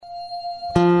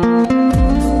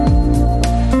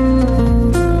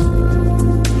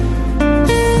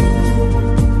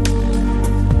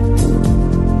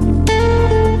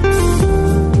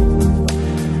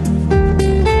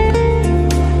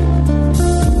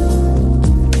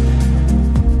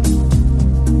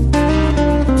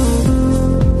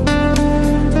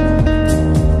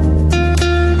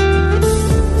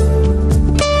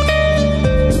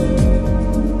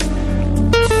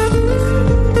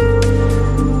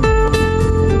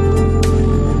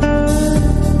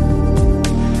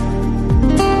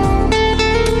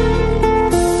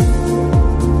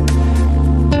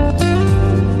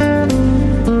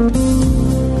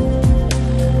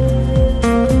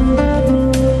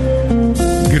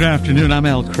afternoon. I'm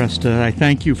Kresta. I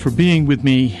thank you for being with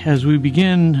me as we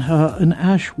begin an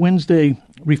Ash Wednesday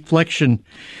reflection.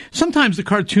 Sometimes the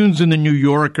cartoons in the New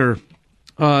Yorker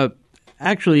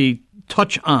actually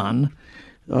touch on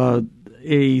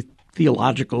a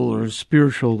theological or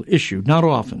spiritual issue. Not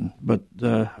often, but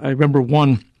I remember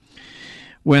one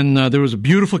when there was a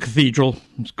beautiful cathedral,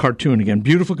 it's a cartoon again,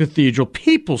 beautiful cathedral,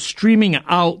 people streaming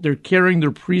out, they're carrying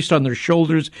their priest on their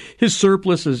shoulders, his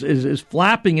surplice is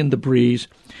flapping in the breeze,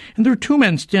 and there are two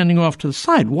men standing off to the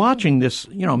side watching this,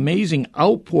 amazing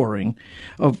outpouring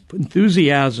of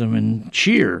enthusiasm and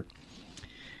cheer.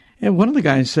 And one of the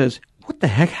guys says, "What the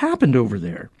heck happened over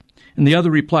there?" And the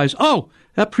other replies, "Oh,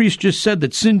 that priest just said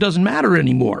that sin doesn't matter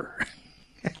anymore."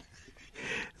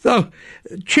 So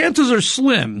chances are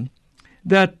slim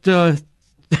that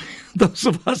those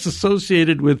of us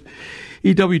associated with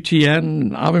EWTN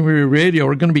and Ave Maria Radio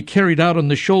are going to be carried out on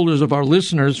the shoulders of our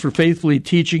listeners for faithfully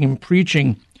teaching and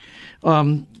preaching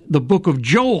the book of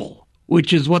Joel,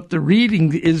 which is what the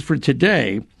reading is for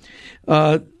today.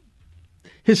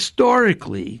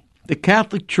 Historically, the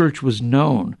Catholic Church was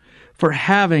known for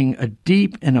having a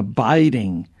deep and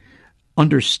abiding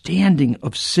understanding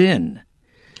of sin,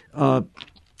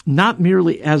 not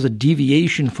merely as a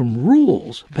deviation from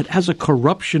rules, but as a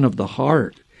corruption of the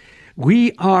heart.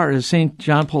 We are, as St.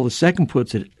 John Paul II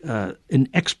puts it, an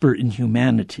expert in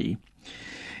humanity.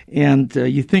 And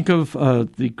you think of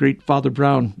the great Father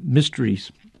Brown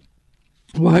mysteries.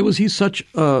 Why was he such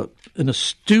an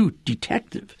astute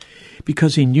detective?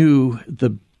 Because he knew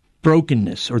the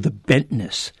brokenness or the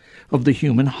bentness of the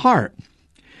human heart.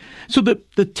 So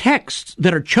the texts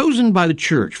that are chosen by the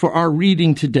Church for our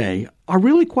reading today are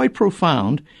really quite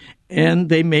profound, and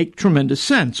they make tremendous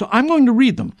sense. So I'm going to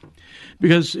read them,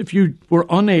 because if you were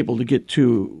unable to get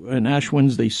to an Ash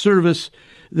Wednesday service,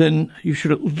 then you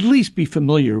should at least be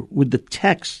familiar with the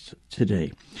text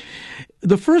today.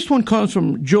 The first one comes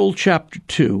from Joel chapter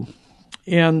 2,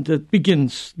 and it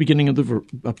beginning of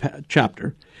the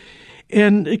chapter.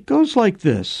 And it goes like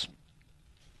this.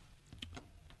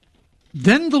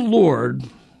 Then the Lord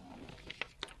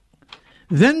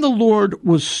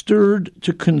was stirred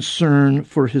to concern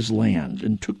for his land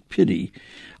and took pity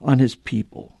on his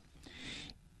people.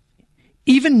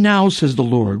 Even now, says the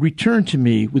Lord, return to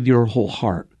me with your whole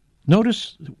heart.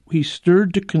 Notice he's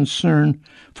stirred to concern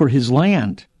for his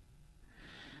land.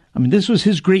 I mean, this was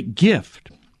his great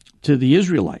gift to the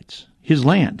Israelites, his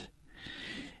land.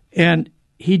 And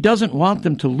he doesn't want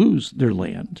them to lose their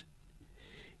land.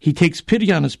 He takes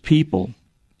pity on his people.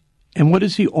 And what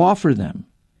does he offer them?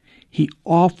 He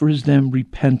offers them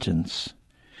repentance.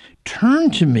 Turn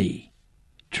to me,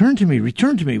 return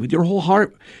to me with your whole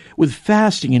heart, with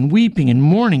fasting and weeping and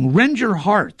mourning. Rend your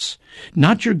hearts,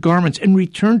 not your garments, and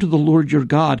return to the Lord your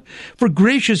God. For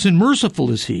gracious and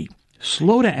merciful is he,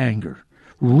 slow to anger,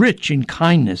 rich in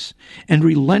kindness, and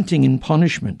relenting in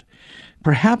punishment.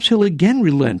 Perhaps he'll again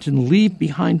relent and leave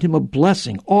behind him a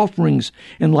blessing, offerings,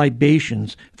 and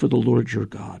libations for the Lord your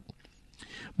God.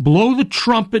 Blow the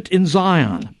trumpet in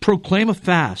Zion, proclaim a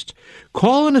fast,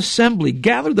 call an assembly,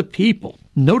 gather the people,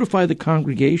 notify the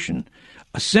congregation,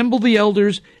 assemble the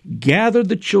elders, gather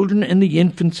the children and the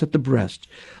infants at the breast.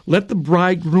 Let the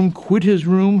bridegroom quit his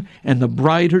room and the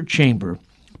bride her chamber.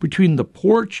 Between the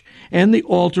porch and the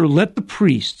altar, let the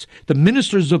priests, the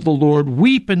ministers of the Lord,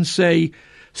 weep and say,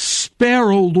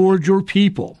 Spare, O Lord, your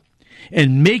people,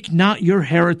 and make not your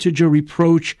heritage a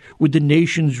reproach with the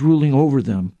nations ruling over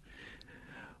them.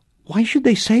 Why should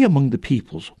they say among the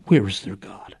peoples, where is their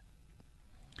God?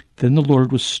 Then the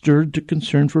Lord was stirred to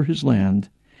concern for his land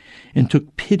and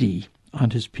took pity on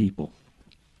his people.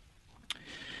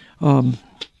 Again,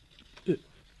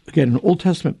 an Old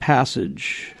Testament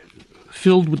passage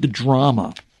filled with the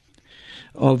drama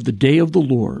of the day of the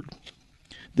Lord.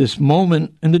 This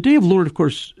moment, and the day of the Lord, of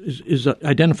course, is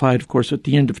identified, of course, at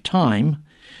the end of time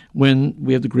when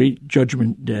we have the great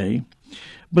judgment day.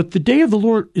 But the day of the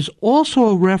Lord is also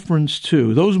a reference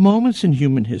to those moments in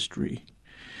human history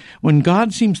when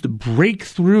God seems to break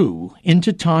through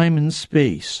into time and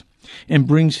space and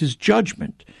brings his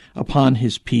judgment upon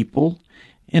his people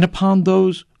and upon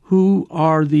those who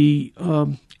are the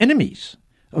enemies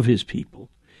of his people.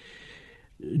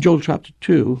 Joel chapter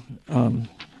 2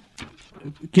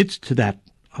 gets to that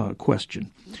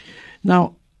question.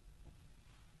 Now,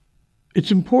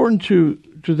 it's important to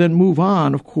then move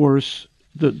on, of course.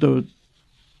 The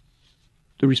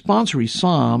responsory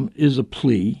psalm is a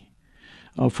plea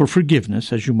for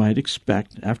forgiveness, as you might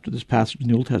expect after this passage in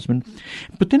the Old Testament.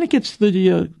 But then it gets to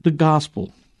the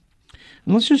gospel.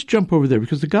 And let's just jump over there,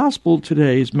 because the gospel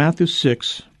today is Matthew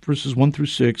 6, verses 1 through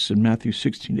 6, and Matthew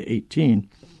 16 to 18.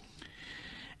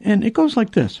 And it goes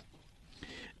like this.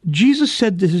 Jesus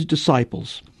said to his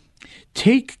disciples,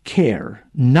 "Take care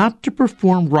not to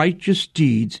perform righteous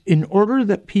deeds in order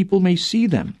that people may see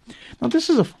them." Now, this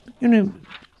is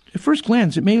at first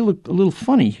glance, it may look a little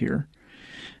funny here.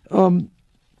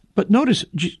 But notice,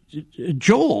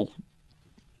 Joel,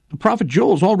 the prophet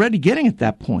Joel, is already getting at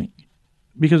that point.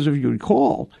 Because if you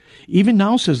recall, even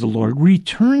now, says the Lord,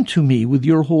 "Return to me with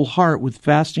your whole heart, with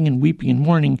fasting and weeping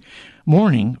and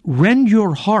mourning. Rend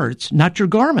your hearts, not your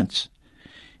garments,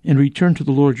 and return to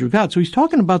the Lord your God." So he's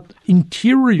talking about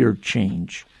interior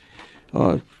change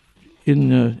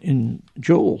in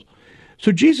Joel.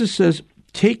 So Jesus says,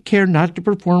 "Take care not to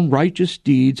perform righteous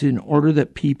deeds in order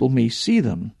that people may see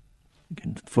them."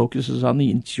 Again, focuses on the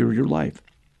interior life.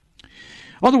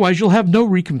 "Otherwise, you'll have no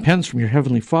recompense from your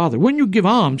heavenly Father. When you give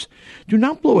alms, do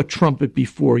not blow a trumpet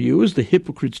before you, as the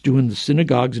hypocrites do in the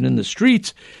synagogues and in the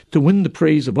streets, to win the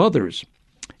praise of others.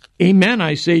 Amen,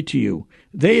 I say to you,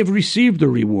 they have received their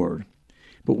reward.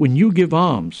 But when you give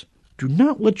alms, do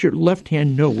not let your left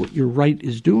hand know what your right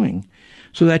is doing,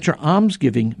 so that your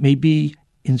almsgiving may be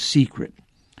in secret,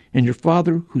 and your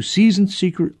Father who sees in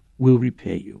secret will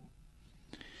repay you.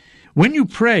 When you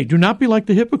pray, do not be like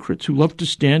the hypocrites who love to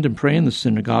stand and pray in the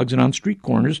synagogues and on street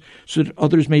corners so that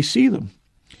others may see them.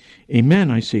 Amen,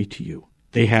 I say to you,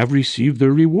 they have received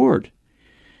their reward."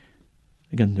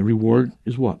 Again, the reward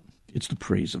is what? It's the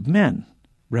praise of men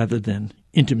rather than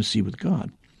intimacy with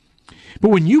God.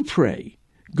 "But when you pray,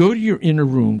 go to your inner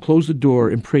room, close the door,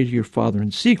 and pray to your Father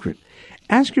in secret.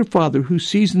 Ask your Father who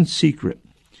sees in secret,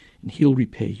 and he'll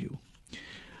repay you.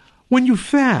 When you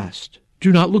fast,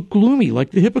 do not look gloomy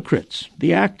like the hypocrites,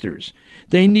 the actors.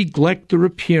 They neglect their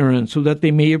appearance so that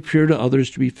they may appear to others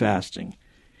to be fasting.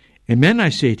 Amen, I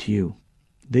say to you,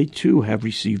 they too have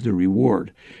received their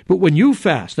reward. But when you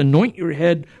fast, anoint your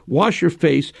head, wash your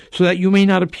face, so that you may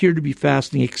not appear to be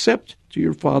fasting, except to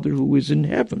your Father who is in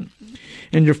heaven.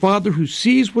 And your Father who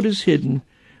sees what is hidden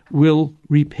will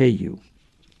repay you."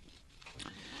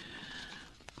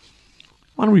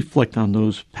 I want to reflect on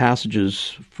those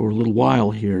passages for a little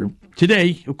while here.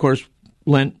 Today, of course,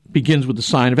 Lent begins with the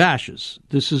sign of ashes.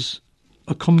 This is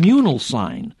a communal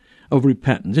sign of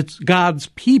repentance. It's God's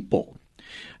people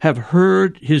have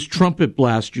heard his trumpet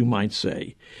blast, you might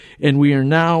say, and we are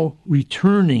now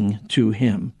returning to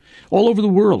him. All over the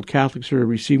world, Catholics are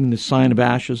receiving the sign of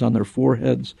ashes on their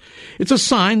foreheads. It's a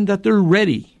sign that they're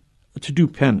ready to do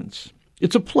penance.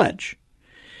 It's a pledge.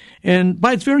 And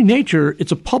by its very nature,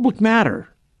 it's a public matter.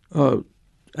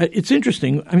 It's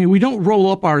interesting. I mean, we don't roll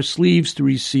up our sleeves to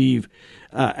receive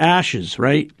ashes,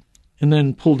 right? And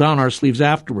then pull down our sleeves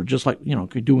afterward, just like,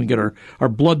 we do when we get our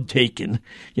blood taken.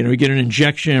 We get an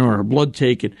injection or our blood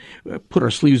taken, put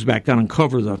our sleeves back down and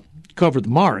cover the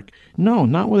mark. No,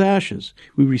 not with ashes.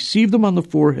 We receive them on the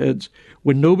foreheads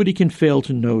when nobody can fail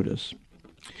to notice.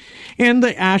 And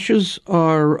the ashes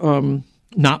are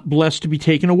not blessed to be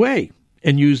taken away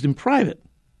and used in private.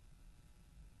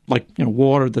 Like,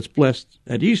 water that's blessed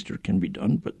at Easter can be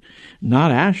done, but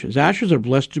not ashes. Ashes are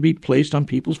blessed to be placed on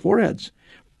people's foreheads,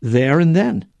 there and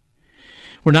then.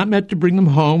 We're not meant to bring them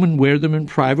home and wear them in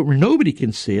private where nobody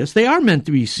can see us. They are meant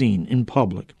to be seen in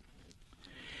public.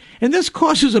 And this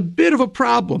causes a bit of a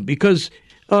problem because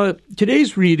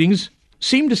today's readings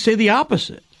seem to say the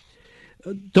opposite.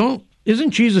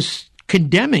 Isn't Jesus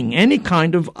condemning any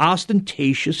kind of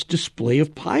ostentatious display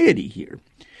of piety here?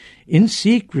 In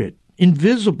secret,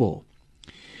 invisible.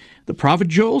 The prophet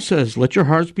Joel says, "Let your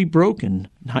hearts be broken,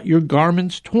 not your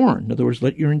garments torn." In other words,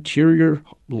 let your interior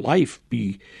life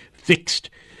be fixed.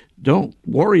 Don't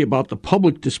worry about the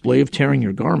public display of tearing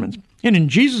your garments. And in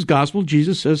Jesus' gospel,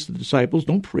 Jesus says to the disciples,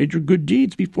 "Don't parade your good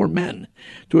deeds before men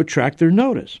to attract their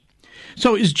notice."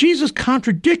 So is Jesus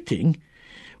contradicting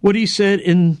what he said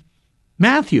in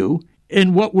Matthew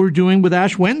and what we're doing with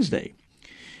Ash Wednesday?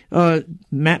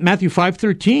 Matthew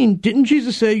 5:13, didn't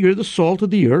Jesus say, "You're the salt of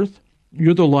the earth,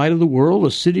 you're the light of the world,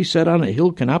 a city set on a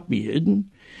hill cannot be hidden"?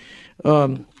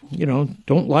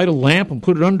 Don't light a lamp and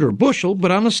put it under a bushel,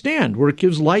 but on a stand where it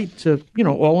gives light to,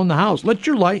 all in the house. Let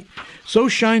your light so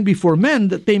shine before men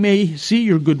that they may see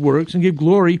your good works and give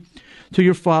glory to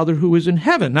your Father who is in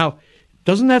heaven. Now,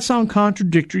 doesn't that sound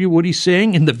contradictory to what he's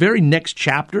saying in the very next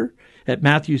chapter at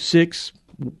Matthew 6,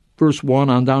 verse 1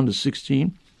 on down to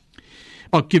 16?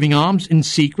 About giving alms in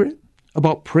secret,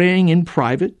 about praying in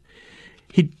private.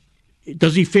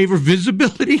 Does he favor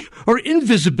visibility or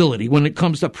invisibility when it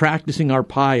comes to practicing our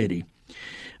piety?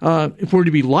 If we're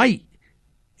to be light,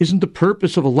 isn't the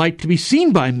purpose of a light to be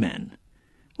seen by men?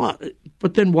 Well,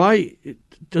 but then why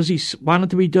does he want it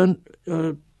to be done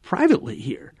privately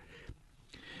here?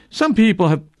 Some people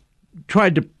have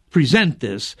tried to present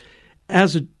this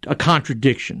as a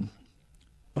contradiction.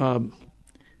 And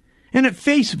at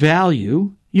face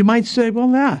value, you might say, well,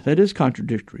 that is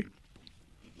contradictory.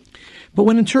 But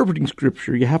when interpreting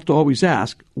Scripture, you have to always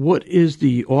ask, what is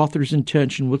the author's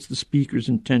intention? What's the speaker's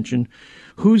intention?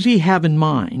 Who's he have in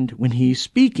mind when he's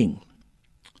speaking?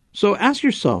 So ask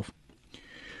yourself,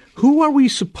 who are we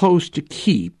supposed to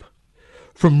keep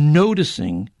from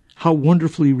noticing how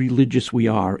wonderfully religious we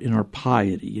are in our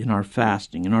piety, in our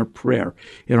fasting, in our prayer,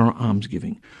 in our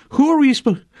almsgiving? Who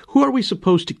are we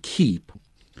supposed to keep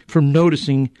from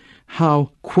noticing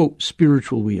how, quote,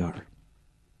 spiritual we are?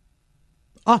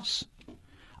 Us.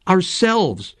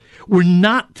 Ourselves. We're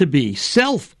not to be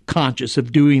self-conscious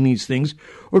of doing these things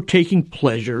or taking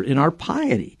pleasure in our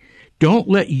piety. Don't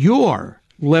let your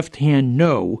left hand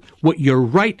know what your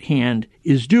right hand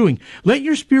is doing. Let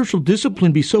your spiritual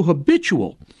discipline be so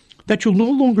habitual that you'll no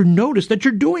longer notice that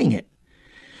you're doing it.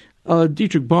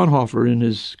 Dietrich Bonhoeffer, in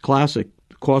his classic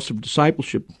Cost of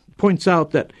Discipleship, points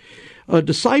out that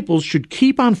disciples should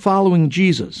keep on following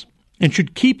Jesus and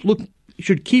should keep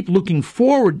looking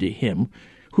forward to him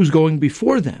who's going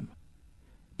before them.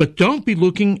 But don't be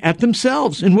looking at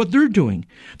themselves and what they're doing.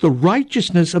 The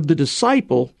righteousness of the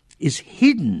disciple is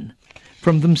hidden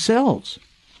from themselves.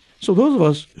 So those of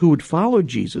us who would follow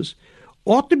Jesus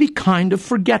ought to be kind of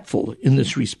forgetful in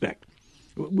this respect.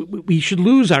 We should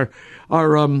lose our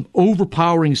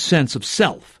overpowering sense of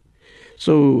self.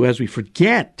 So as we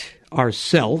forget our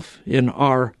self in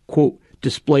our, quote,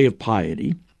 display of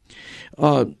piety,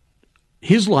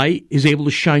 his light is able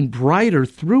to shine brighter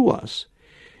through us.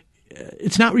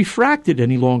 It's not refracted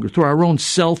any longer through our own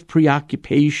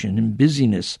self-preoccupation and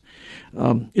busyness.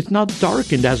 It's not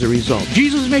darkened as a result.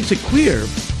 Jesus makes it clear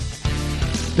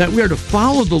that we are to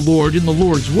follow the Lord in the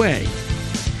Lord's way.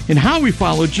 And how we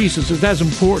follow Jesus is as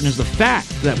important as the fact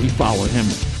that we follow him.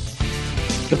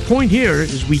 The point here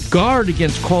is we guard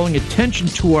against calling attention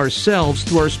to ourselves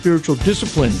through our spiritual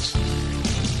disciplines.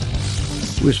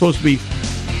 We're supposed to be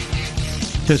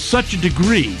to such a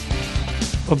degree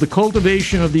of the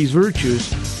cultivation of these virtues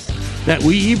that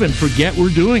we even forget we're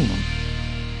doing them.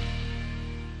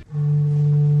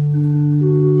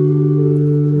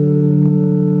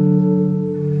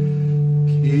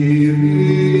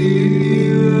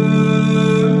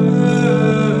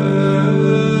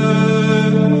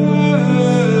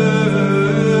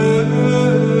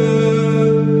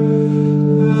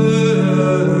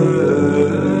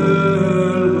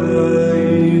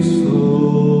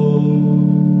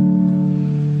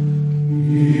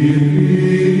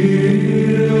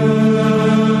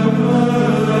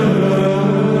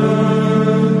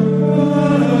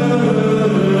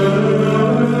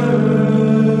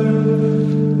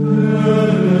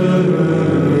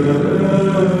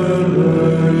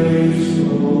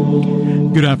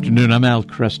 I'm Al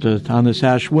Kresta. On this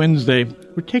Ash Wednesday,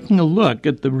 we're taking a look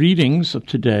at the readings of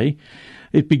today.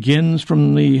 It begins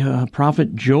from the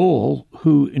prophet Joel,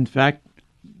 who, in fact,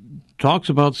 talks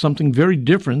about something very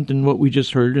different than what we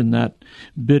just heard in that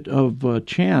bit of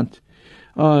chant.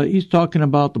 He's talking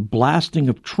about the blasting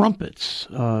of trumpets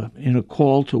in a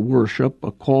call to worship,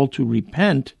 a call to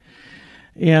repent,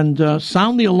 and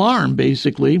sound the alarm,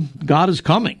 basically. God is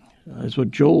coming, is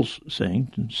what Joel's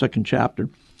saying in the second chapter.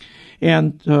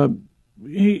 And the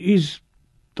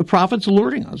prophet's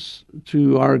alerting us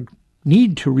to our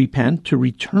need to repent, to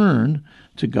return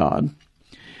to God.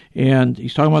 And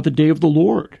he's talking about the day of the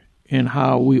Lord and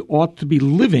how we ought to be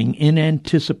living in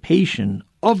anticipation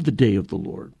of the day of the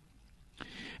Lord.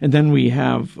 And then we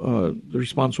have the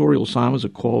responsorial psalm as a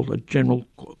general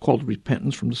call to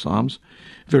repentance from the Psalms,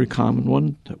 a very common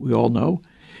one that we all know.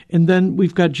 And then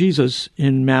we've got Jesus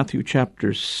in Matthew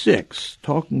chapter 6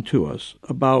 talking to us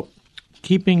about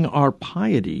keeping our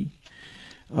piety,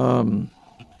 not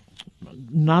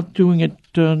doing it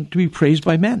to be praised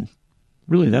by men.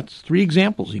 Really, that's three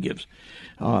examples he gives.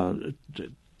 The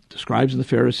scribes and the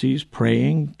Pharisees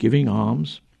praying, giving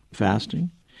alms, fasting,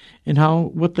 and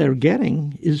how what they're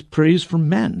getting is praise from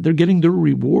men. They're getting their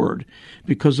reward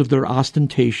because of their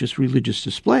ostentatious religious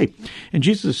display. And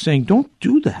Jesus is saying, don't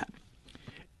do that.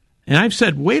 And I've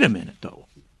said, wait a minute, though.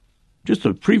 Just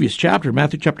the previous chapter,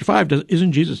 Matthew chapter 5,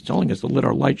 isn't Jesus telling us to let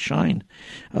our light shine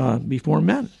before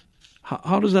men?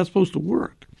 How is that supposed to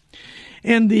work?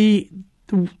 And the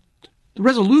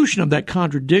resolution of that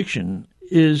contradiction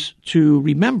is to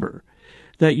remember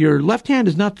that your left hand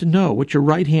is not to know what your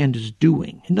right hand is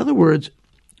doing. In other words,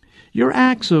 your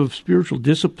acts of spiritual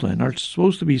discipline are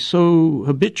supposed to be so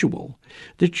habitual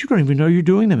that you don't even know you're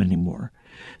doing them anymore,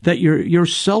 that you're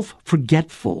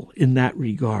self-forgetful in that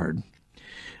regard.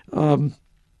 In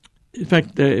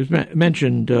fact, as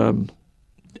mentioned,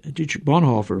 Dietrich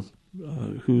Bonhoeffer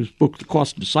whose book, The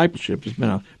Cost of Discipleship, has been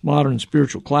a modern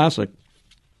spiritual classic,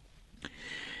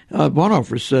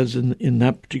 Bonhoeffer says in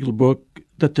that particular book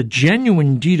that the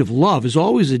genuine deed of love is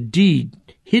always a deed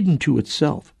hidden to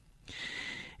itself.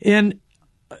 And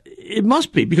it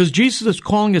must be, because Jesus is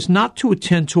calling us not to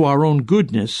attend to our own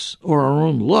goodness or our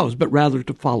own loves, but rather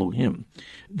to follow him.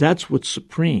 That's what's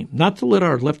supreme. Not to let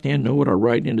our left hand know what our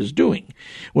right hand is doing.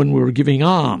 When we're giving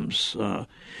alms,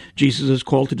 Jesus'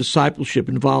 call to discipleship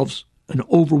involves an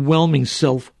overwhelming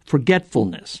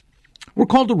self-forgetfulness. We're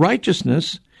called to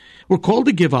righteousness. We're called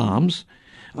to give alms.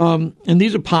 And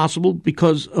these are possible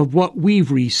because of what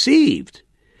we've received.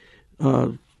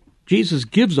 Jesus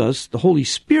gives us the Holy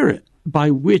Spirit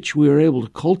by which we are able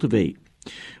to cultivate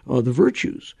the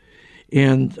virtues.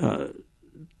 And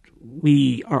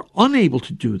we are unable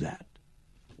to do that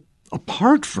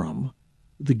apart from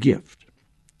the gift.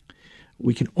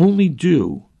 We can only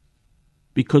do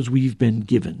because we've been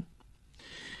given.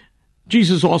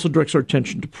 Jesus also directs our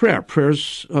attention to prayer.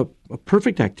 Prayer's a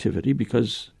perfect activity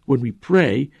because when we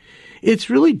pray, it's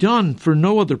really done for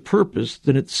no other purpose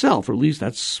than itself, or at least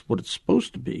that's what it's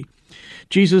supposed to be.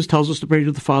 Jesus tells us to pray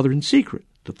to the Father in secret.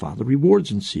 The Father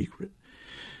rewards in secret.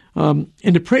 And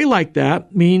to pray like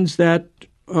that means that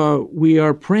we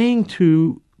are praying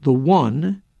to the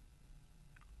one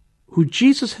who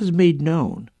Jesus has made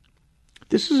known.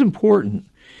 This is important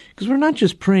because we're not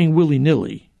just praying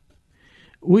willy-nilly.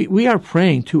 We are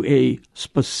praying to a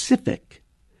specific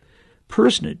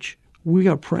personage. We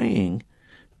are praying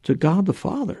to God the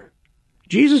Father.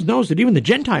 Jesus knows that even the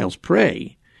Gentiles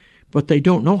pray, but they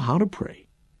don't know how to pray.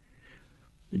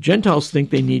 The Gentiles think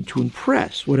they need to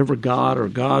impress whatever god or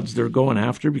gods they're going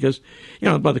after because,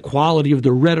 by the quality of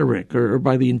their rhetoric or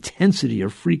by the intensity or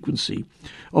frequency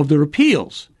of their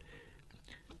appeals.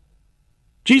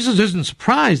 Jesus isn't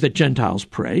surprised that Gentiles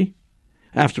pray.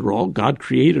 After all, God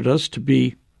created us to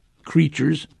be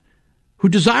creatures who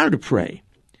desire to pray.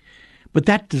 But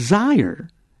that desire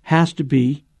has to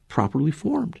be properly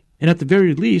formed. And at the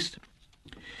very least,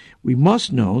 we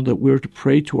must know that we're to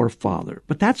pray to our Father.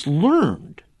 But that's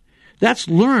learned. That's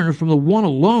learned from the one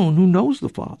alone who knows the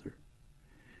Father.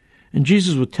 And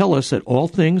Jesus would tell us that all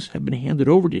things have been handed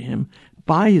over to him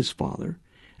by his Father,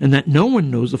 and that no one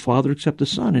knows the Father except the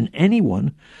Son, and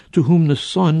anyone to whom the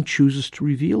Son chooses to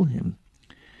reveal him.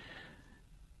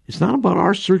 It's not about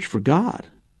our search for God.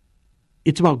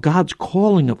 It's about God's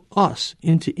calling of us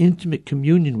into intimate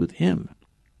communion with him.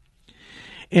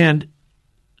 And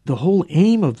the whole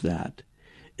aim of that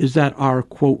is that our,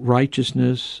 quote,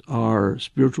 righteousness, our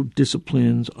spiritual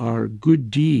disciplines, our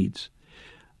good deeds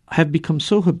have become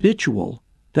so habitual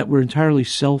that we're entirely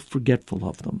self-forgetful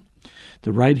of them.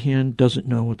 The right hand doesn't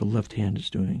know what the left hand is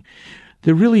doing.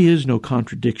 There really is no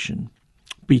contradiction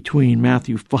between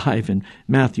Matthew 5 and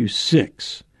Matthew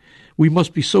 6. We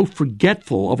must be so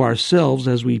forgetful of ourselves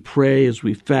as we pray, as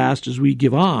we fast, as we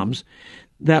give alms,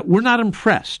 that we're not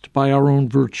impressed by our own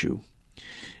virtue.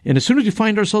 And as soon as we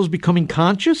find ourselves becoming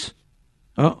conscious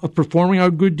of performing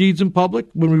our good deeds in public,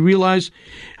 when we realize,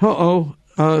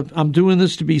 I'm doing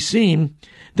this to be seen,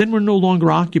 then we're no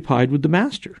longer occupied with the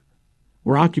Master.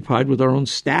 We're occupied with our own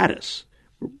status.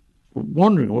 We're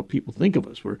wondering what people think of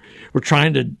us. We're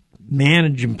trying to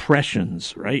manage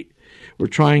impressions, right? We're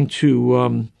trying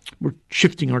to, we're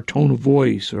shifting our tone of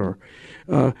voice, or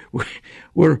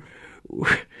we're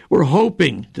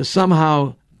hoping to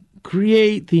somehow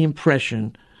create the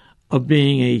impression of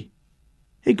being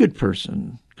a good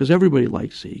person, because everybody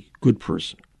likes a good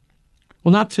person.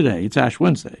 Well, not today. It's Ash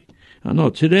Wednesday. No,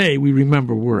 today we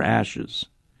remember we're ashes.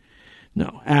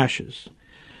 No, ashes.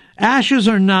 Ashes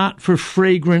are not for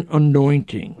fragrant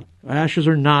anointing. Ashes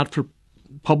are not for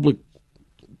public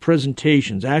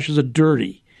presentations. Ashes are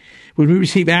dirty. When we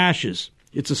receive ashes,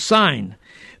 it's a sign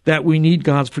that we need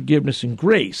God's forgiveness and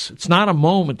grace. It's not a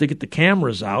moment to get the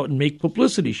cameras out and make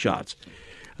publicity shots.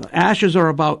 Ashes are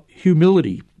about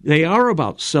humility. They are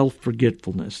about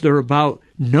self-forgetfulness. They're about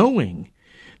knowing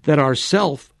that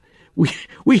ourself, we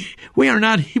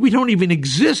don't even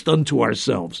exist unto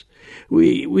ourselves.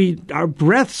 Our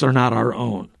breaths are not our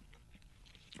own.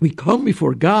 We come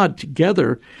before God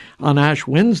together on Ash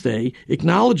Wednesday,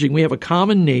 acknowledging we have a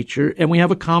common nature and we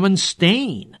have a common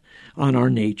stain on our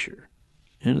nature,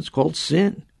 and it's called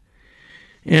sin.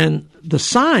 And the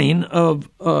sign of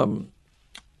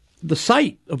the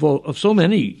sight of so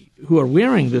many who are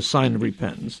wearing this sign of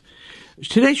repentance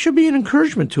today should be an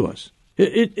encouragement to us.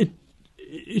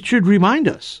 It should remind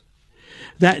us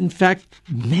that, in fact,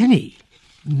 many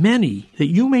that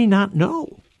you may not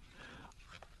know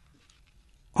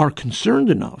are concerned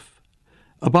enough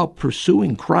about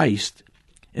pursuing Christ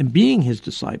and being his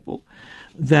disciple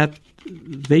that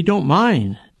they don't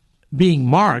mind being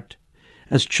marked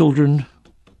as children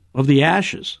of the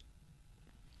ashes.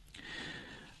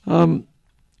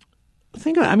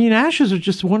 Ashes are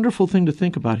just a wonderful thing to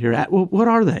think about here. What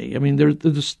are they? I mean,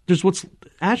 there's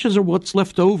ashes are what's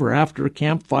left over after a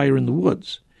campfire in the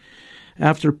woods,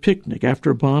 after a picnic, after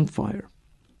a bonfire.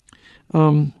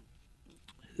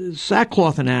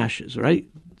 Sackcloth and ashes, right?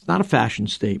 It's not a fashion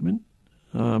statement.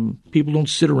 People don't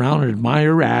sit around and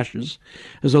admire ashes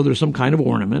as though they're some kind of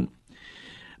ornament.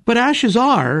 But ashes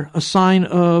are a sign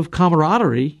of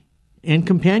camaraderie and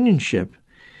companionship.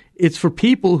 It's for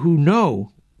people who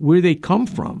know where they come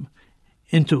from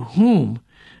and to whom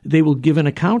they will give an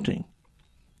accounting.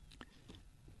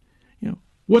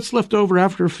 What's left over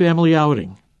after a family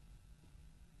outing,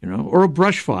 or a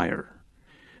brush fire?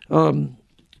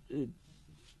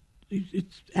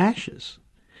 It's ashes.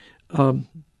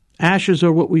 Ashes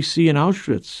are what we see in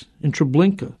Auschwitz, in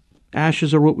Treblinka.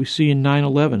 Ashes are what we see in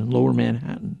 9/11 in Lower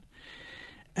Manhattan.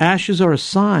 Ashes are a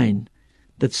sign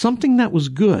that something that was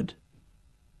good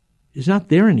is not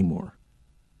there anymore.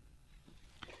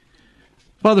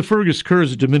 Father Fergus Kerr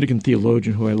is a Dominican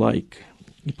theologian who I like.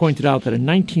 He pointed out that in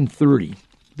 1930,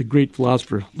 the great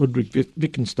philosopher Ludwig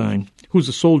Wittgenstein, who was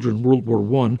a soldier in World War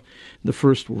I, in the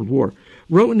First World War,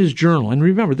 wrote in his journal, and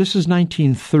remember, this is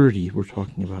 1930 we're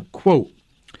talking about, quote,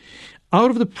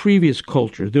 "Out of the previous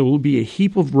culture there will be a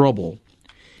heap of rubble,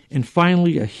 and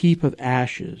finally a heap of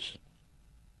ashes.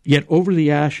 Yet over the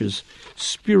ashes,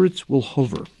 spirits will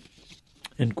hover,"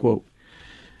 end quote.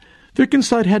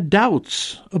 Wittgenstein had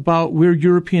doubts about where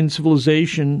European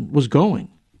civilization was going.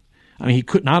 I mean, he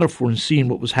could not have foreseen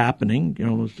what was happening,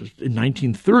 in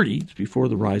 1930, it's before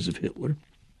the rise of Hitler.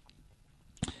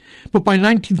 But by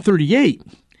 1938,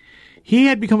 he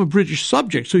had become a British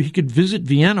subject, so he could visit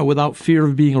Vienna without fear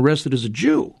of being arrested as a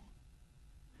Jew.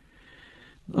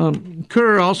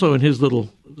 Kerr also, in his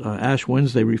little Ash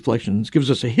Wednesday reflections,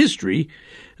 gives us a history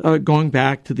going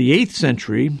back to the 8th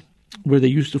century, where they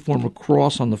used to form a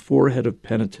cross on the forehead of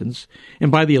penitents.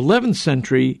 And by the 11th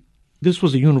century, this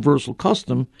was a universal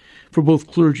custom for both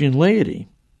clergy and laity.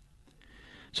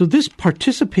 So this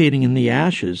participating in the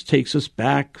ashes takes us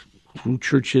back through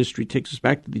church history, takes us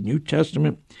back to the New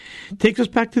Testament, takes us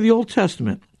back to the Old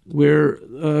Testament, where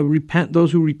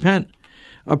those who repent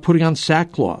are putting on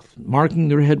sackcloth, marking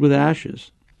their head with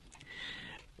ashes.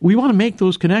 We want to make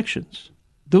those connections.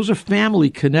 Those are family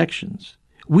connections.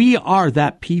 We are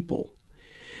that people.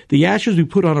 The ashes we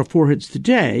put on our foreheads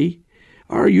today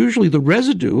are usually the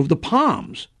residue of the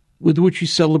palms with which we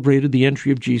celebrated the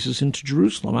entry of Jesus into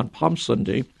Jerusalem on Palm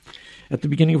Sunday at the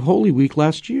beginning of Holy Week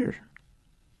last year.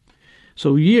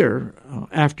 So year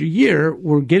after year,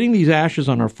 we're getting these ashes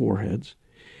on our foreheads.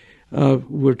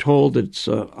 We're told it's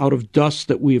out of dust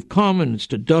that we have come, and it's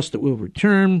to dust that we'll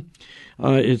return.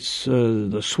 It's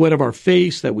the sweat of our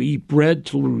face that we eat bread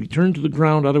till we return to the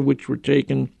ground out of which we're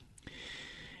taken.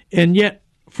 And yet,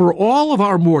 for all of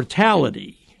our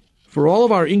mortality, for all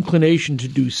of our inclination to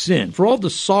do sin, for all the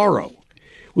sorrow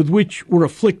with which we're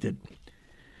afflicted,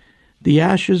 the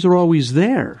ashes are always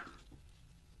there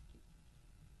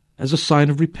as a sign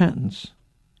of repentance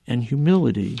and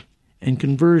humility and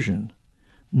conversion,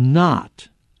 not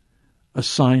a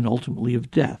sign ultimately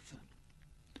of death.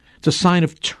 It's a sign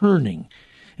of turning.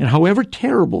 And however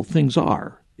terrible things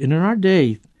are, and in our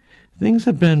day, things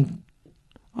have been,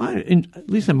 at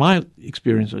least in my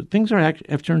experience, things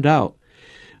have turned out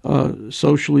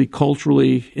socially,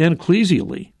 culturally, and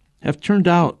ecclesially, have turned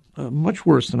out much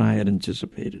worse than I had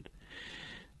anticipated.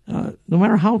 No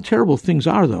matter how terrible things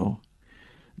are, though,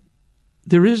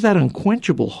 there is that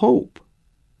unquenchable hope.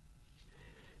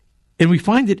 And we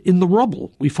find it in the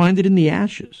rubble. We find it in the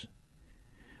ashes.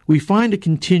 We find a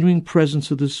continuing presence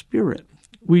of the Spirit.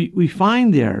 We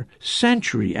find there,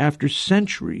 century after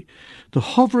century, the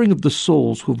hovering of the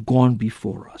souls who have gone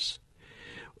before us.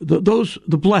 The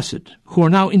blessed, who are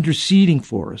now interceding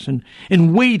for us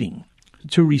and waiting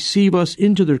to receive us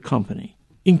into their company,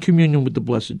 in communion with the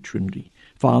Blessed Trinity,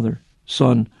 Father,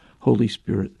 Son, Holy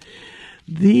Spirit.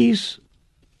 These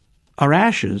are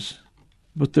ashes,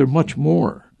 but they're much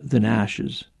more than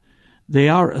ashes. They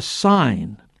are a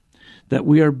sign that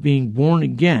we are being born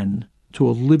again to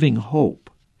a living hope,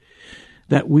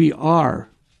 that we are,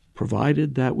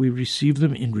 provided that we receive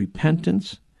them in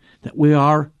repentance, that we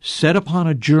are set upon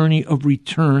a journey of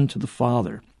return to the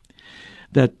Father,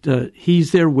 that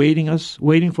He's there waiting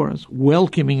for us,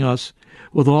 welcoming us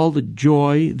with all the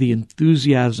joy, the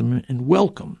enthusiasm, and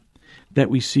welcome that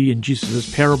we see in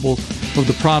Jesus' parable of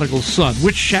the prodigal son,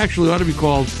 which actually ought to be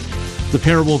called the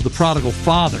parable of the prodigal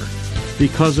father,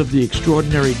 because of the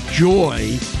extraordinary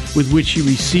joy with which he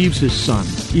receives his son,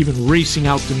 even racing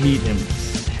out to meet him.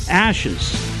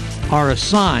 Ashes are a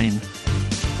sign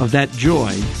of that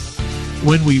joy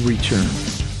when we return.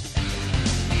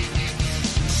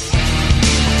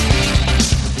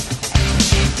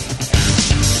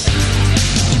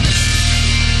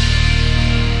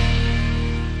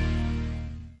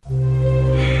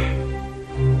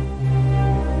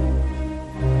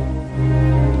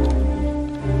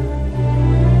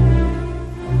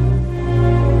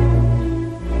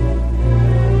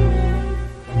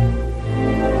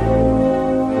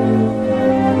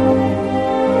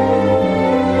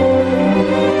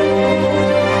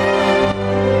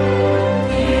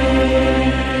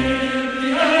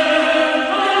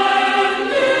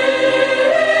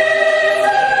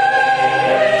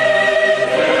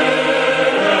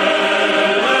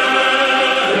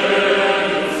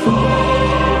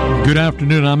 Good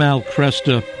afternoon, I'm Al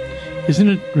Kresta. Isn't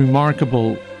it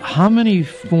remarkable how many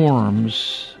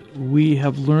forms we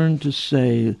have learned to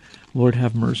say, Lord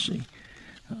have mercy,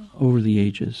 over the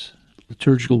ages?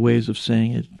 Liturgical ways of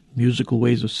saying it, musical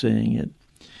ways of saying it,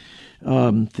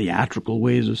 theatrical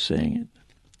ways of saying it.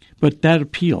 But that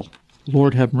appeal,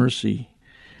 Lord have mercy,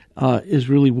 is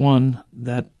really one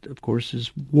that, of course,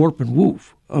 is warp and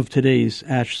woof of today's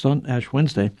Ash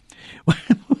Wednesday.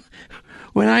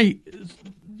 When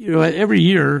every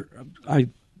year I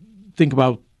think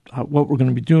about what we're going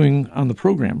to be doing on the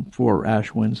program for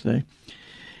Ash Wednesday.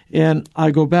 And I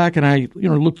go back and I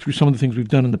look through some of the things we've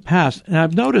done in the past. And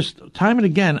I've noticed time and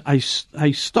again, I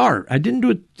didn't do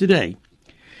it today,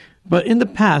 but in the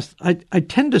past, I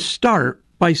tend to start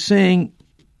by saying,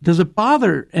 does it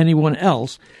bother anyone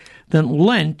else that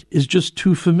Lent is just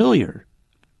too familiar?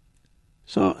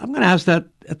 So I'm going to ask that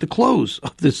at the close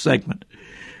of this segment,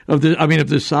 of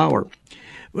this hour.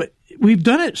 But we've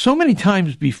done it so many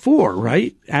times before,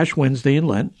 right? Ash Wednesday and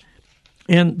Lent.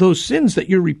 And those sins that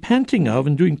you're repenting of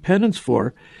and doing penance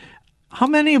for, how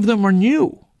many of them are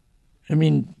new? I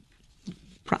mean,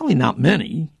 probably not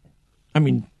many. I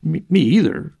mean, me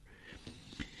either.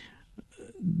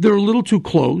 They're a little too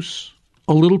close,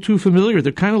 a little too familiar.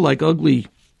 They're kind of like ugly,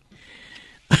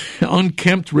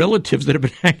 unkempt relatives that have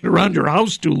been hanging around your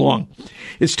house too long.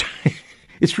 It's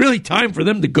really time for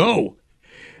them to go,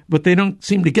 but they don't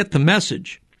seem to get the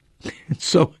message.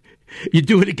 So you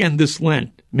do it again this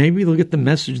Lent. Maybe they'll get the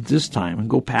message this time and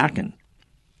go packing.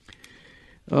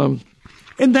 And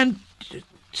then,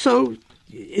 so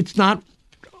it's not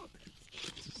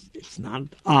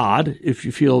odd if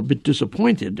you feel a bit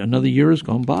disappointed. Another year has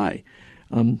gone by.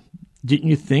 Didn't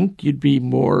you think you'd be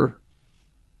more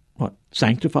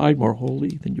sanctified, more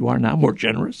holy than you are now, more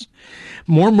generous,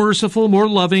 more merciful, more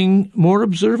loving, more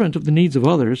observant of the needs of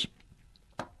others,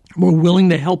 more willing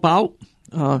to help out,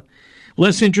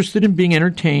 less interested in being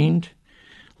entertained,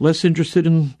 less interested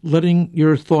in letting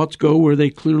your thoughts go where they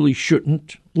clearly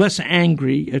shouldn't, less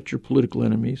angry at your political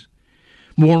enemies,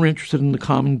 more interested in the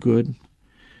common good,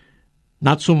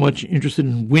 not so much interested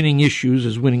in winning issues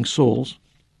as winning souls?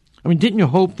 I mean, didn't you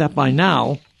hope that by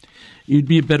now you'd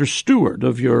be a better steward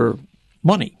of your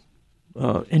money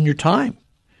and your time,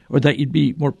 or that you'd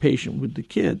be more patient with the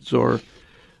kids? Or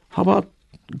how about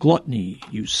gluttony,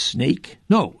 you snake?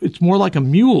 No, it's more like a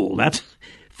mule. That's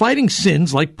fighting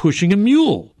sin's like pushing a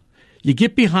mule. You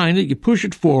get behind it, you push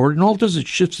it forward, and all it does is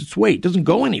shifts its weight. It doesn't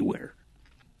go anywhere.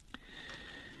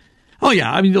 Oh,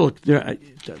 yeah, I mean, look,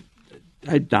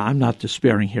 I'm not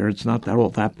despairing here. It's not all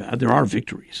that bad. There are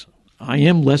victories. I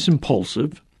am less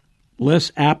impulsive,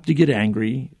 less apt to get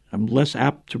angry. I'm less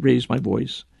apt to raise my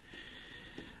voice.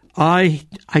 I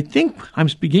think I'm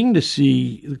beginning to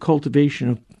see the cultivation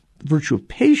of the virtue of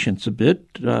patience a bit.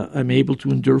 I'm able to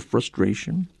endure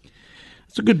frustration.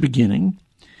 It's a good beginning.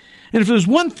 And if there's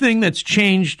one thing that's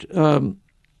changed for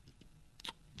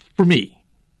me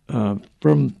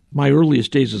from my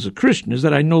earliest days as a Christian, is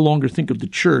that I no longer think of the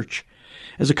church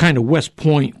as a kind of West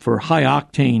Point for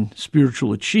high-octane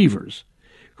spiritual achievers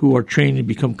who are trained to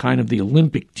become kind of the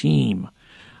Olympic team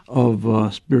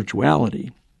of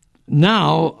spirituality.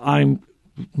 Now I'm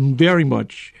very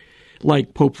much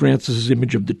like Pope Francis's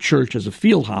image of the church as a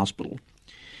field hospital,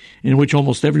 in which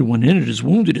almost everyone in it is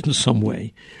wounded in some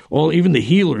way. Even the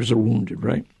healers are wounded,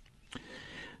 right?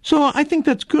 So I think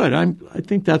that's good. I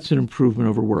think that's an improvement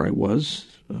over where I was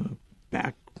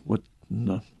back in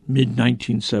the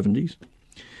mid-1970s.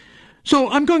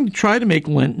 So I'm going to try to make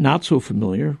Lent not so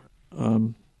familiar.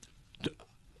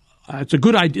 It's a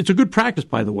good idea. It's a good practice,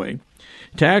 by the way,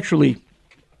 to actually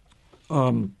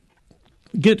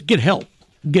get help.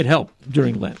 Get help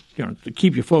during Lent, to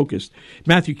keep you focused.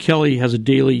 Matthew Kelly has a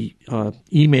daily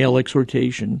email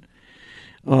exhortation.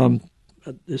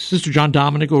 Sister John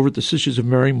Dominic over at the Sisters of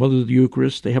Mary, Mother of the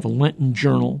Eucharist, they have a Lenten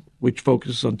journal which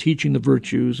focuses on teaching the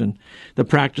virtues and the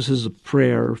practices of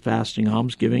prayer, fasting,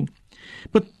 almsgiving.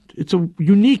 But it's a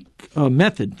unique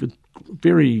method with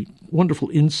very wonderful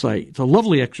insight. It's a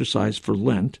lovely exercise for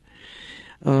Lent.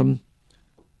 We'll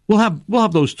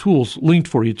have those tools linked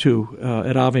for you too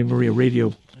at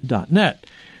AveMariaRadio.net.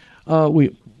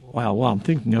 While I'm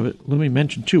thinking of it, let me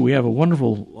mention too, we have a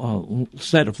wonderful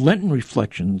set of Lenten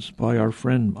reflections by our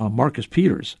friend Marcus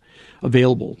Peters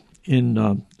available in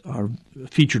our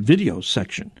featured videos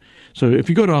section. So if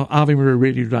you go to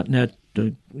AveMariaRadio.net,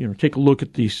 take a look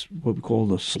at these, what we call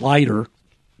the slider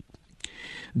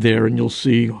there, and you'll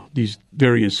see these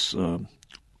various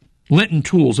Lenten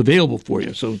tools available for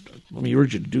you. So let me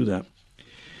urge you to do that.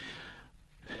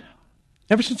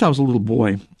 Ever since I was a little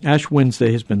boy, Ash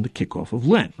Wednesday has been the kickoff of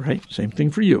Lent, right? Same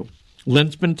thing for you.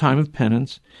 Lent's been a time of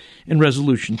penance and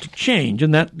resolution to change,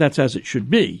 and that's as it should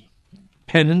be.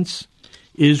 Penance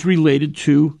is related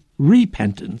to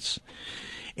repentance.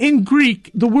 In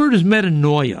Greek, the word is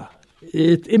metanoia.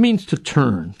 It means to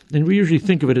turn, and we usually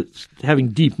think of it as having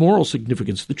deep moral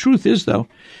significance. The truth is, though,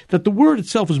 that the word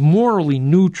itself is morally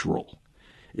neutral.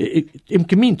 It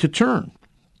can mean to turn.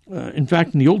 In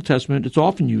fact, in the Old Testament, it's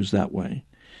often used that way.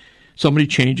 Somebody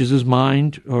changes his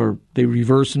mind, or they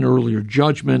reverse an earlier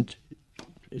judgment.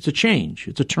 It's a change.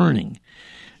 It's a turning.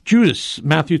 Judas,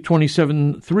 Matthew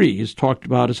 27:3, is talked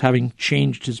about as having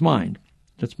changed his mind.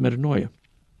 That's metanoia.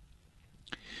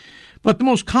 But the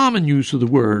most common use of the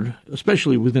word,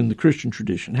 especially within the Christian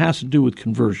tradition, has to do with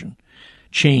conversion,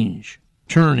 change,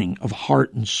 turning of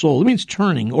heart and soul. It means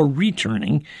turning or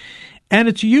returning, and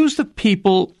it's used of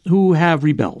people who have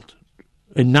rebelled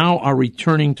and now are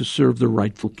returning to serve their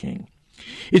rightful king.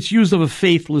 It's used of a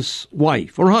faithless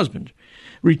wife or husband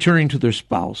returning to their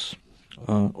spouse,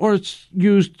 or it's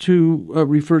used to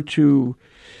refer to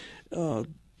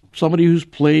somebody who's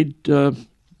played a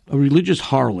religious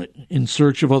harlot in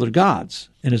search of other gods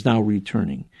and is now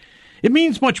returning. It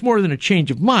means much more than a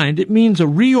change of mind. It means a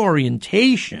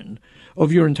reorientation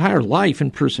of your entire life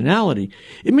and personality.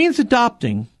 It means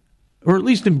adopting, or at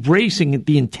least embracing,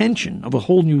 the intention of a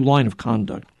whole new line of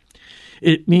conduct.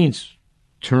 It means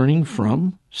turning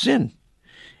from sin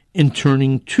and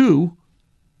turning to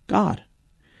God.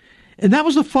 And that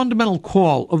was the fundamental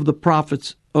call of the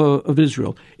prophets of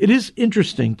Israel. It is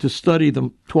interesting to study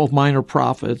the 12 minor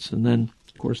prophets and then,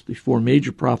 of course, the 4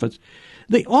 major prophets.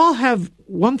 They all have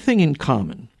one thing in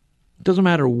common. It doesn't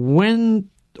matter when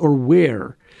or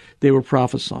where they were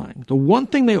prophesying. The one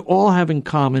thing they all have in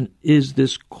common is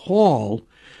this call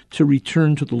to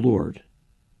return to the Lord.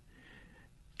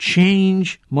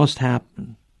 Change must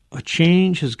happen. A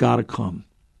change has got to come.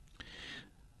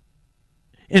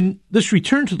 And this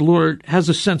return to the Lord has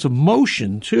a sense of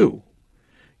motion, too.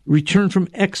 Return from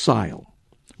exile.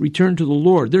 Return to the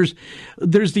Lord. There's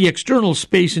the external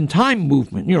space and time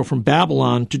movement, from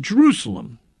Babylon to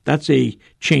Jerusalem. That's a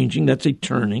changing, that's a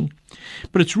turning.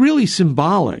 But it's really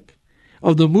symbolic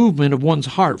of the movement of one's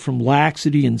heart from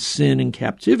laxity and sin and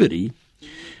captivity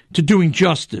to doing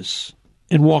justice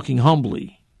and walking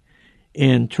humbly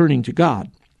and turning to God.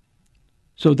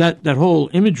 So that whole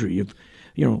imagery of,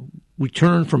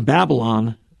 return from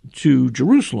Babylon to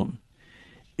Jerusalem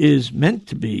is meant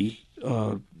to be,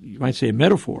 you might say, a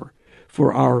metaphor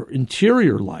for our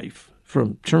interior life,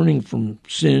 from turning from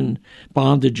sin,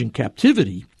 bondage, and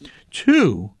captivity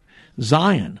to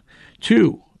Zion,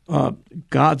 to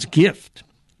God's gift,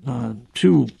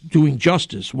 to doing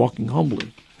justice, walking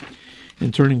humbly,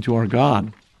 and turning to our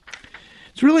God.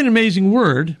 It's really an amazing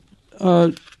word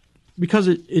because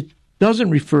it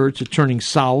doesn't refer to turning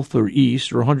south or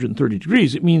east or 130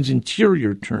 degrees. It means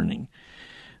interior turning.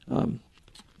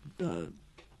 The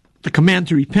command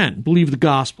to repent, believe the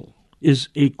gospel, is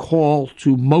a call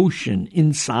to motion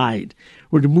inside.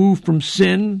 We're to move from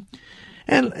sin.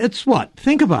 And it's what?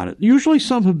 Think about it. Usually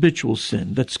some habitual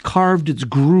sin that's carved its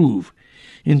groove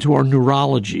into our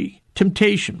neurology.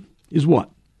 Temptation is what?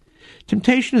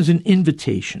 Temptation is an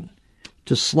invitation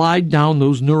to slide down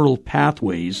those neural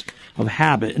pathways of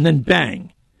habit, and then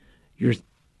bang, you're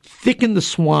thick in the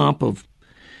swamp of,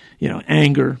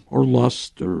 anger or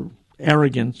lust or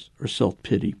arrogance or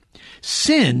self-pity.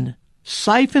 Sin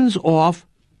siphons off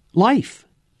life.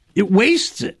 It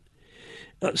wastes it.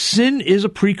 Sin is a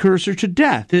precursor to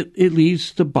death. It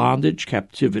leads to bondage,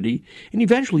 captivity, and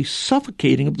eventually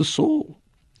suffocating of the soul.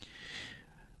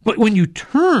 But when you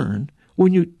turn,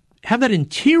 when you have that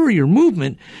interior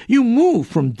movement, you move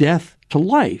from death to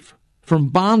life, from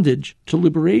bondage to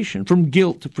liberation, from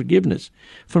guilt to forgiveness,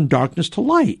 from darkness to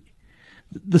light.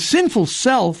 The sinful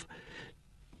self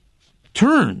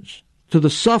turns to the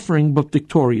suffering but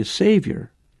victorious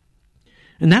Savior.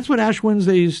 And that's what Ash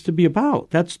Wednesday is to be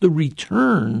about. That's the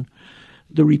return.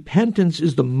 The repentance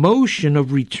is the motion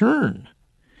of return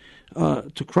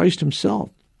to Christ himself.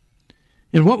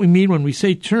 And what we mean when we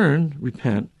say turn,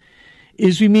 repent,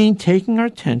 is we mean taking our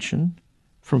attention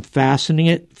from fastening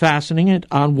it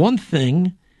on one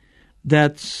thing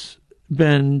that's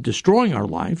been destroying our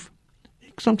life,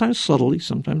 sometimes subtly,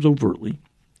 sometimes overtly,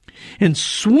 and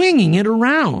swinging it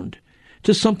around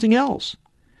to something else.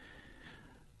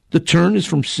 The turn is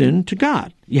from sin to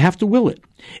God. You have to will it.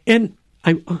 And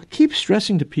I keep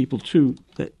stressing to people, too,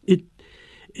 that it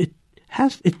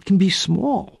can be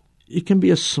small. It can be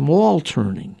a small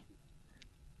turning.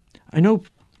 I know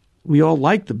we all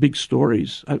like the big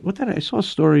stories. I saw a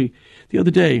story the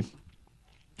other day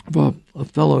of a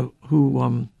fellow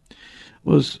who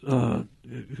was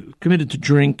committed to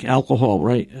drink alcohol,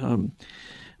 right?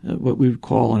 What we would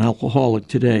call an alcoholic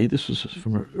today. This was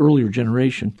from an earlier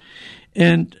generation.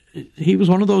 And he was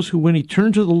one of those who, when he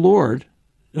turned to the Lord,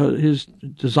 his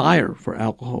desire for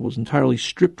alcohol was entirely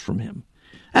stripped from him.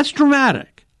 That's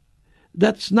dramatic.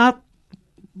 That's not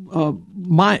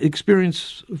my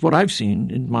experience of what I've seen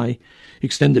in my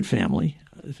extended family.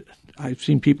 I've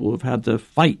seen people who have had to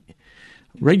fight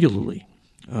regularly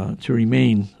to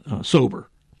remain sober.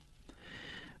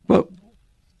 But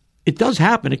it does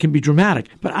happen. It can be dramatic.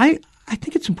 But I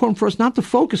think it's important for us not to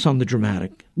focus on the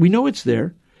dramatic. We know it's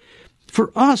there.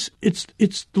 For us, it's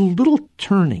the little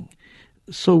turning.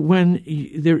 So when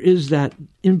there is that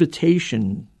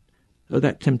invitation, or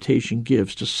that temptation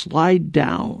gives to slide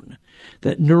down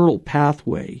that neural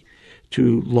pathway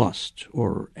to lust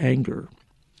or anger,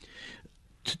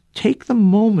 to take the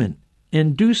moment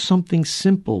and do something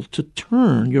simple to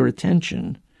turn your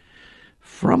attention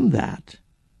from that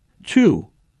to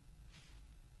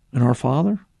an Our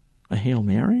Father, a Hail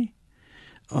Mary,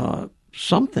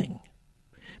 something.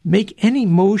 Make any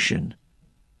motion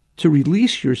to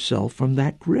release yourself from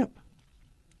that grip.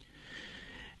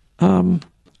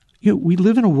 We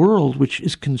live in a world which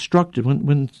is constructed.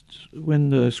 When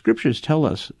the scriptures tell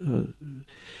us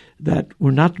that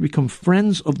we're not to become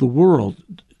friends of the world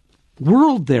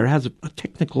there has a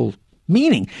technical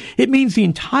meaning. It means the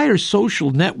entire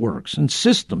social networks and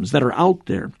systems that are out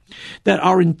there that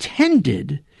are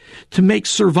intended to make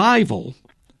survival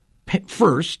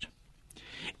first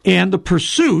and the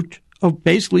pursuit of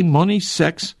basically money,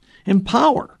 sex, and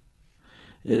power.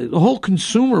 The whole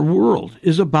consumer world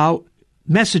is about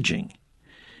messaging.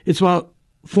 It's about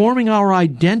forming our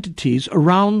identities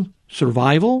around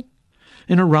survival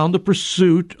and around the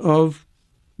pursuit of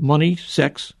money,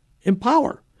 sex, and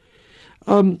power.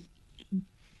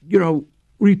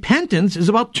 Repentance is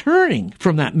about turning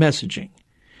from that messaging,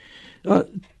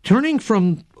 turning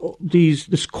from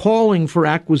this calling for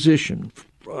acquisition,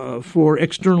 for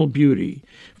external beauty,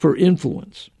 for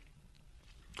influence,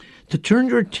 to turn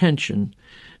your attention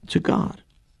to God,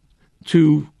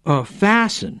 to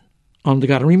fasten on the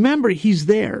God. And remember, he's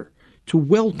there to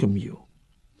welcome you.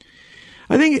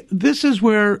 I think this is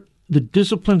where the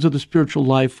disciplines of the spiritual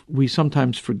life we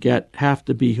sometimes forget have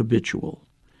to be habitual.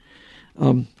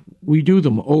 We do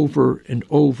them over and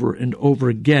over and over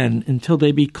again until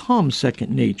they become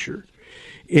second nature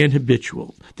and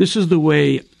habitual. This is the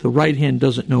way the right hand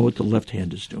doesn't know what the left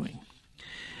hand is doing.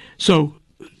 So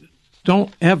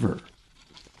don't ever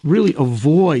really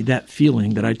avoid that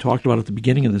feeling that I talked about at the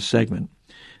beginning of the segment,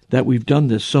 that we've done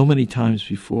this so many times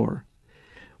before.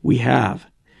 We have.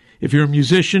 If you're a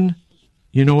musician,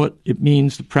 you know what it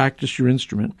means to practice your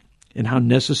instrument and how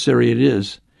necessary it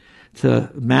is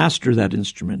to master that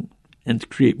instrument and to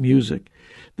create music.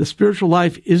 The spiritual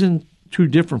life isn't too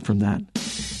different from that.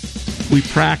 We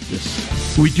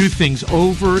practice. We do things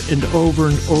over and over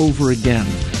and over again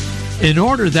in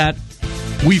order that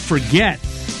we forget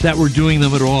that we're doing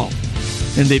them at all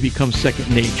and they become second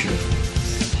nature.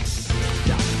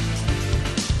 Yeah.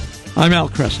 I'm Al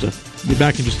Kresta. Be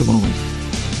back in just a moment.